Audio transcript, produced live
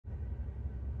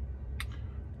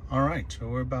All right, so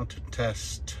we're about to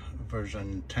test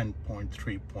version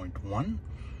 10.3.1,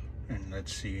 and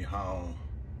let's see how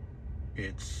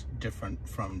it's different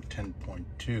from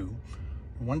 10.2.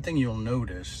 One thing you'll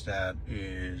notice that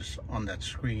is on that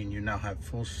screen, you now have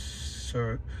full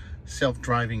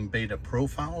self-driving beta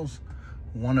profiles.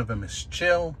 One of them is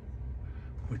chill,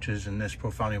 which is in this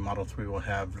profile, your Model 3 will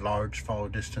have large follow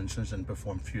distances and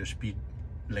perform fewer speed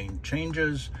lane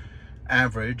changes.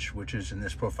 Average, which is in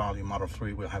this profile, your Model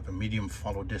 3 will have a medium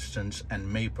follow distance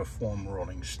and may perform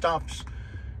rolling stops.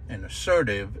 And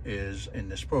assertive is in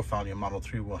this profile, your Model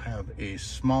 3 will have a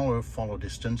smaller follow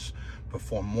distance,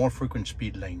 perform more frequent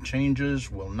speed lane changes,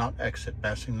 will not exit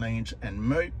passing lanes, and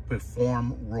may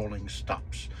perform rolling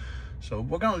stops. So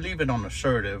we're going to leave it on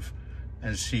assertive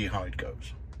and see how it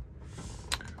goes.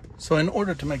 So in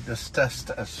order to make this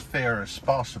test as fair as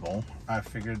possible, I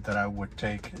figured that I would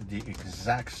take the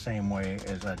exact same way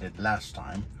as I did last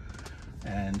time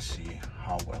and see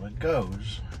how well it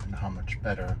goes and how much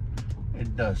better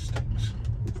it does things.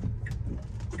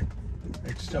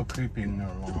 It's still creeping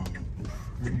along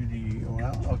pretty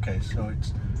well. Okay, so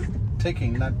it's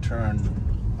taking that turn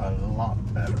a lot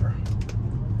better.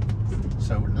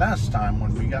 So last time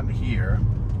when we got here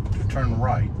to turn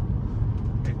right,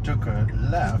 it took a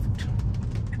left,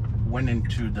 went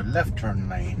into the left turn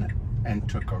lane, and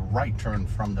took a right turn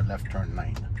from the left turn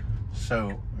lane.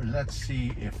 So let's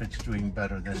see if it's doing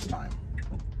better this time.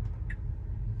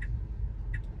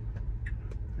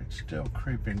 It's still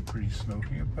creeping pretty slow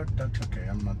here, but that's okay.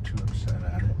 I'm not too upset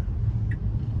at it.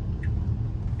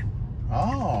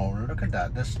 Oh, look at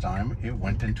that. This time it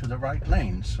went into the right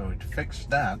lane, so it fixed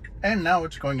that. And now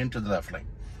it's going into the left lane.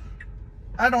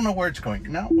 I don't know where it's going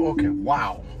now. Okay,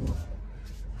 wow.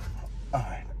 All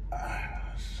right.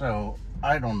 So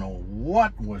I don't know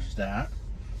what was that,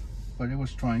 but it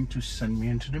was trying to send me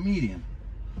into the median.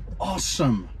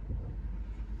 Awesome.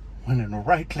 Went in the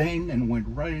right lane and went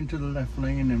right into the left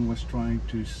lane and was trying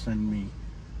to send me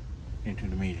into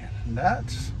the median.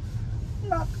 That's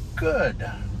not good.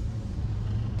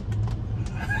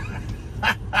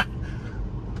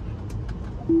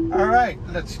 All right,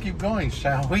 let's keep going,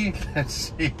 shall we? Let's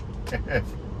see if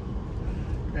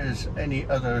there's any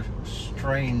other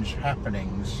strange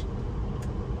happenings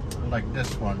like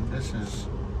this one. This is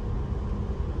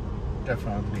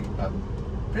definitely a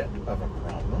bit of a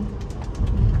problem.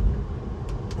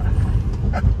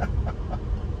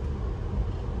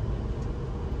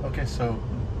 Okay, so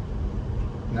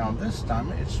now this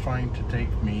time it's trying to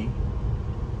take me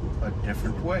a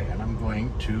different way, and I'm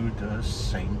going to the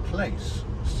same place.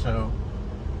 So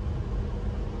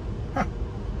I'm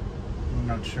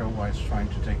not sure why it's trying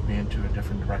to take me into a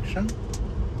different direction,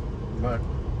 but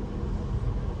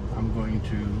I'm going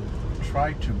to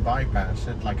try to bypass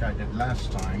it like I did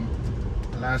last time.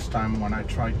 Last time when I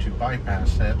tried to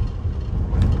bypass it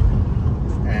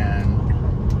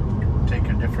and take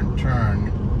a different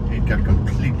turn, it got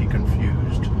completely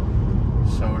confused.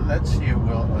 So let's see if it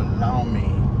will allow me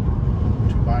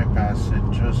to bypass it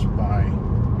just by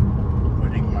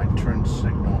putting my turn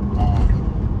signal on.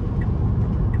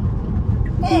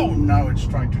 Oh, now it's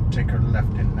trying to take her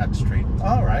left in that street.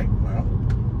 All right, well.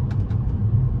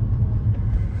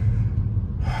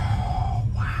 Oh,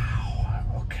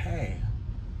 wow, okay.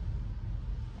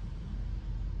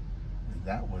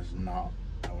 That was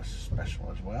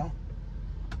special as well.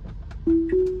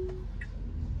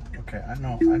 Okay, I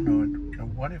know it.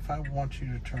 What if I want you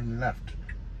to turn left?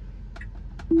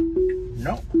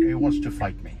 No, it wants to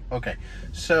fight me. Okay,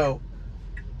 so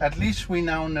at least we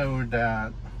now know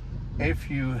that if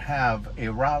you have a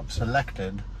route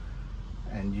selected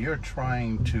and you're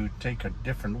trying to take a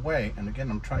different way, and again,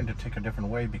 I'm trying to take a different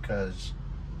way because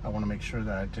I want to make sure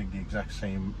that I take the exact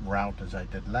same route as I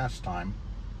did last time,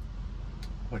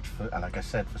 which, like I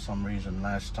said, for some reason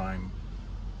last time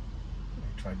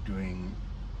I tried doing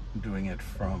it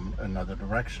from another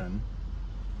direction.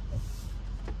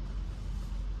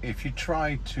 If you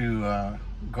try to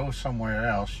go somewhere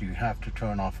else, you have to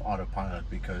turn off autopilot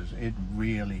because it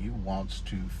really wants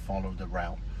to follow the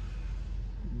route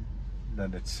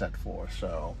that it's set for.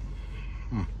 So,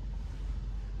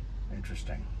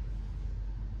 interesting.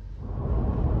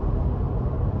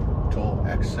 Toll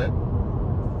exit.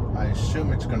 I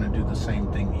assume it's going to do the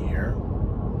same thing here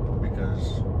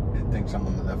because it thinks I'm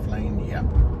on the left lane. Yep,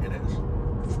 it is.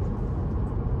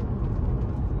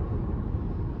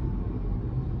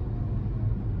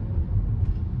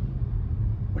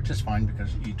 Which is fine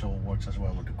because e-toll works as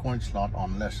well with the coin slot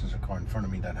unless there's a car in front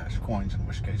of me that has coins, in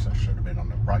which case I should have been on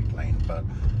the right lane. But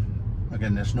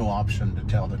again, there's no option to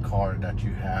tell the car that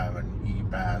you have an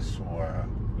e-pass or a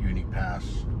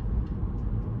uni-pass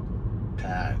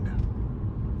tag.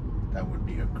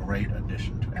 would be a great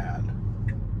addition to add.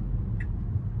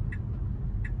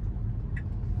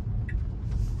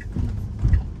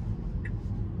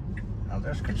 Now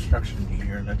there's construction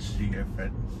here. Let's see if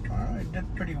it, all right,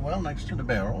 did pretty well next to the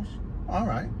barrels. All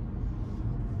right.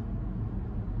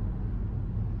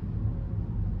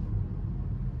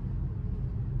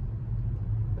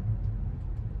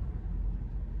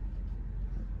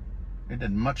 It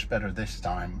did much better this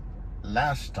time.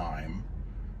 Last time,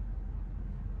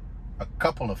 a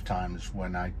couple of times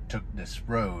when I took this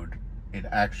road, it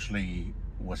actually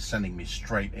was sending me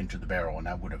straight into the barrel, and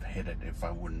I would have hit it if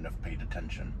I wouldn't have paid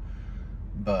attention.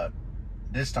 But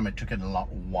this time it took it a lot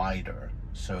wider,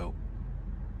 so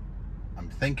I'm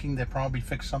thinking they probably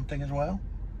fixed something as well.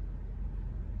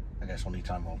 I guess only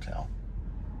time will tell.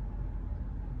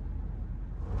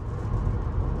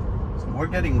 So we're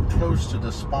getting close to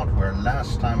the spot where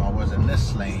last time I was in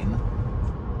this lane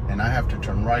and I have to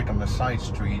turn right on the side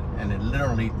street, and it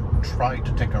literally tried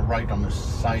to take a right on the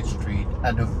side street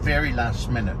at the very last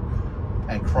minute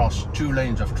and cross 2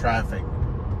 lanes of traffic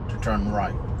to turn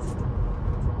right.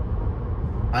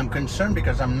 I'm concerned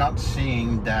because I'm not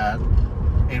seeing that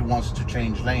it wants to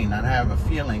change lane, and I have a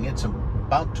feeling it's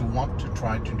about to want to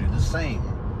try to do the same,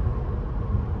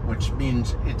 which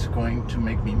means it's going to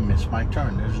make me miss my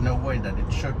turn. There's no way that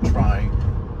it should try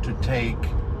to take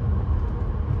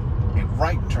a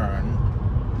right turn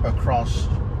across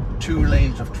 2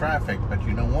 lanes of traffic, but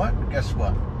you know what? Guess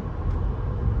what?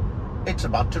 It's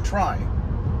about to try.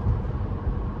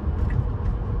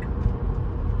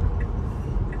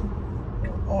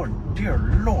 Oh dear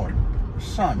Lord,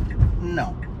 son,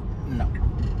 no, no,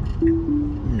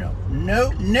 no, no,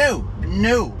 no,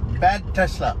 no, bad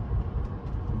Tesla,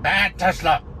 bad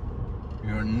Tesla.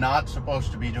 You're not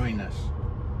supposed to be doing this.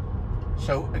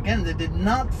 So again, they did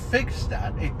not fix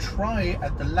that. It tried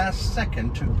at the last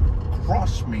second to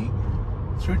cross me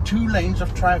through 2 lanes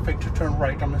of traffic to turn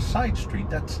right on the side street.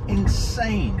 That's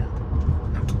insane.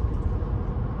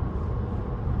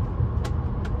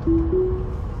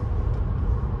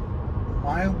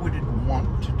 Why would it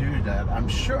want to do that? I'm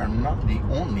sure I'm not the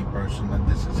only person that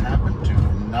this has happened to,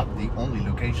 and not the only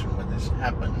location where this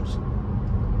happens.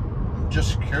 I'm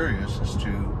just curious as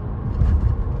to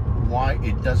why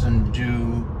it doesn't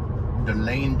do the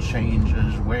lane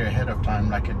changes way ahead of time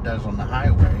like it does on the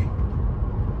highway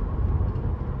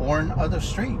or in other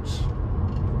streets.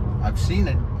 I've seen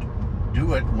it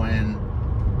do it when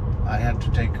I had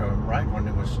to take a right when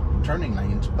it was turning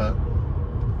lanes, but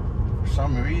for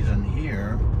some reason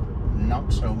here,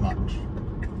 not so much.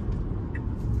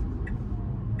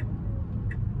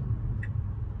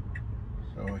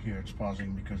 So here it's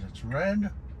pausing because it's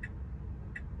red.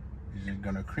 Is it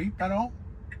gonna creep at all?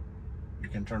 You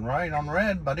can turn right on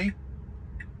red, buddy.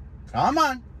 Come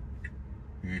on.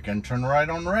 You can turn right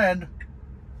on red.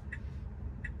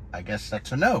 I guess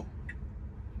that's a no.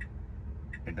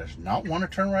 It does not want to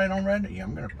turn right on red. Yeah,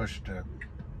 I'm gonna push the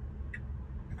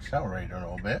accelerator a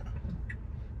little bit.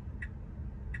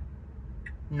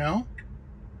 No?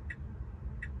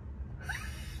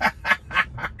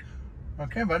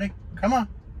 Okay, buddy. Come on.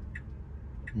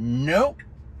 Nope.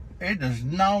 It does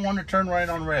not want to turn right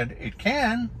on red. It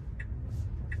can.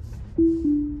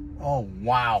 Oh,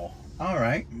 wow. All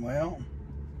right. Well,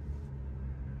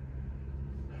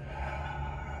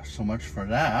 so much for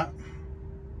that.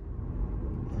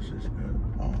 This is good.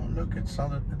 Oh, look, it saw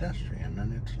the pedestrian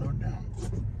and it slowed down.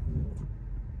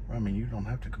 I mean, you don't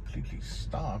have to completely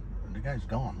stop. The guy's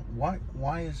gone.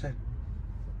 Why is it?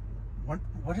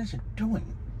 What is it doing?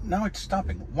 Now it's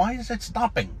stopping. Why is it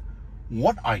stopping?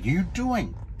 What are you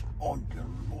doing? Oh dear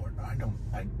Lord, I don't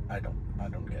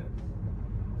get it.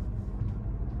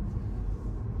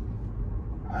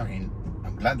 I mean,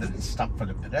 I'm glad that it stopped for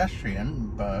the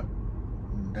pedestrian, but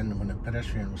then when the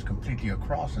pedestrian was completely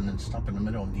across and then stopped in the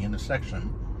middle of the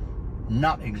intersection,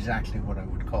 not exactly what I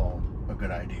would call a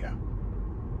good idea.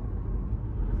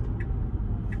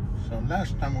 So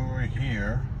last time we were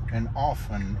here, and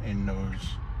often in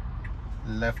those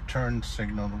left turn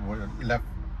signal, left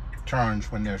turns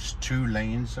when there's 2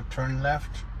 lanes that turn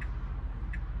left,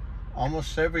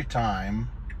 almost every time,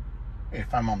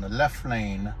 if I'm on the left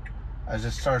lane, as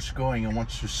it starts going and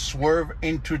wants to swerve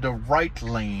into the right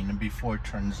lane before it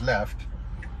turns left,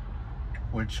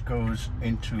 which goes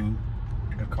into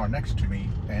the car next to me,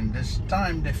 and this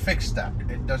time they fixed that.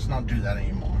 It does not do that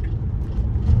anymore.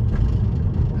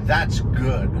 That's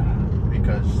good,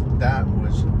 because that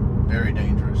was very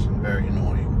dangerous and very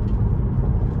annoying.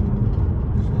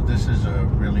 So this is a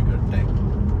really good thing.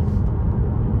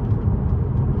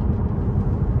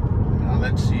 Now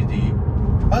let's see the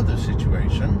other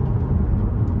situation.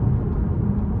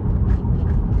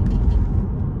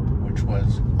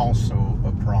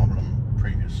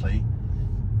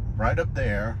 right up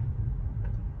there,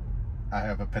 I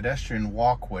have a pedestrian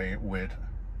walkway with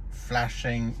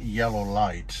flashing yellow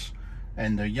lights,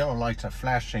 and the yellow lights are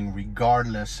flashing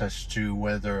regardless as to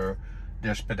whether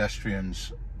there's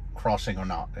pedestrians crossing or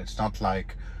not. It's not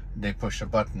like they push a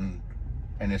button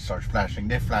and it starts flashing.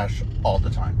 They flash all the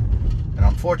time. And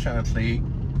unfortunately,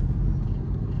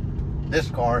 this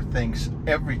car thinks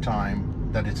every time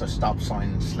that it's a stop sign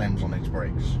and slams on its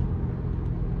brakes.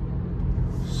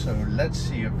 So let's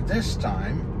see if this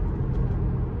time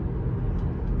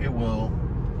it will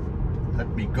let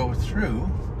me go through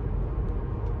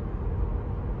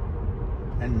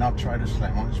and not try to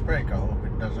slam on its brake. I hope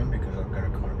it doesn't, because I've got a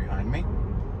car behind me.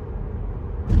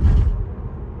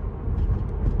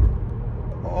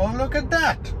 Oh, look at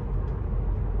that!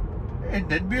 It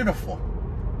did beautiful.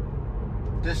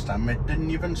 This time it didn't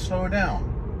even slow down.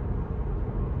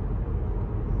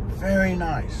 Very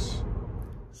nice.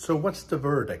 So what's the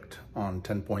verdict on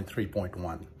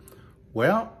 10.3.1?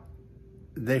 Well,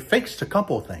 they fixed a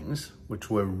couple things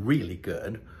which were really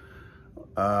good.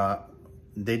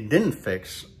 They didn't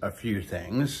fix a few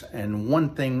things, and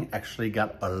one thing actually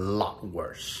got a lot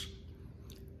worse.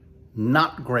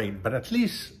 Not great, but at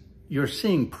least you're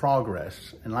seeing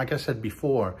progress. And like I said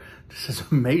before, this is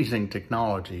amazing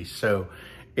technology, so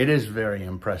it is very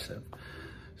impressive.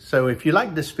 So if you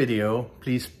like this video,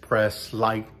 please press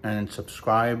like and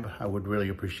subscribe. I would really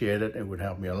appreciate it. It would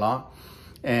help me a lot.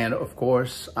 And of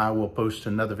course, I will post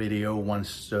another video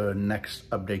once the next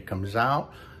update comes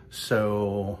out.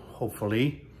 So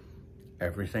hopefully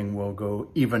everything will go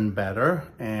even better.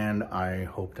 And I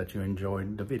hope that you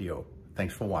enjoyed the video.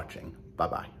 Thanks for watching.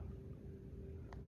 Bye-bye.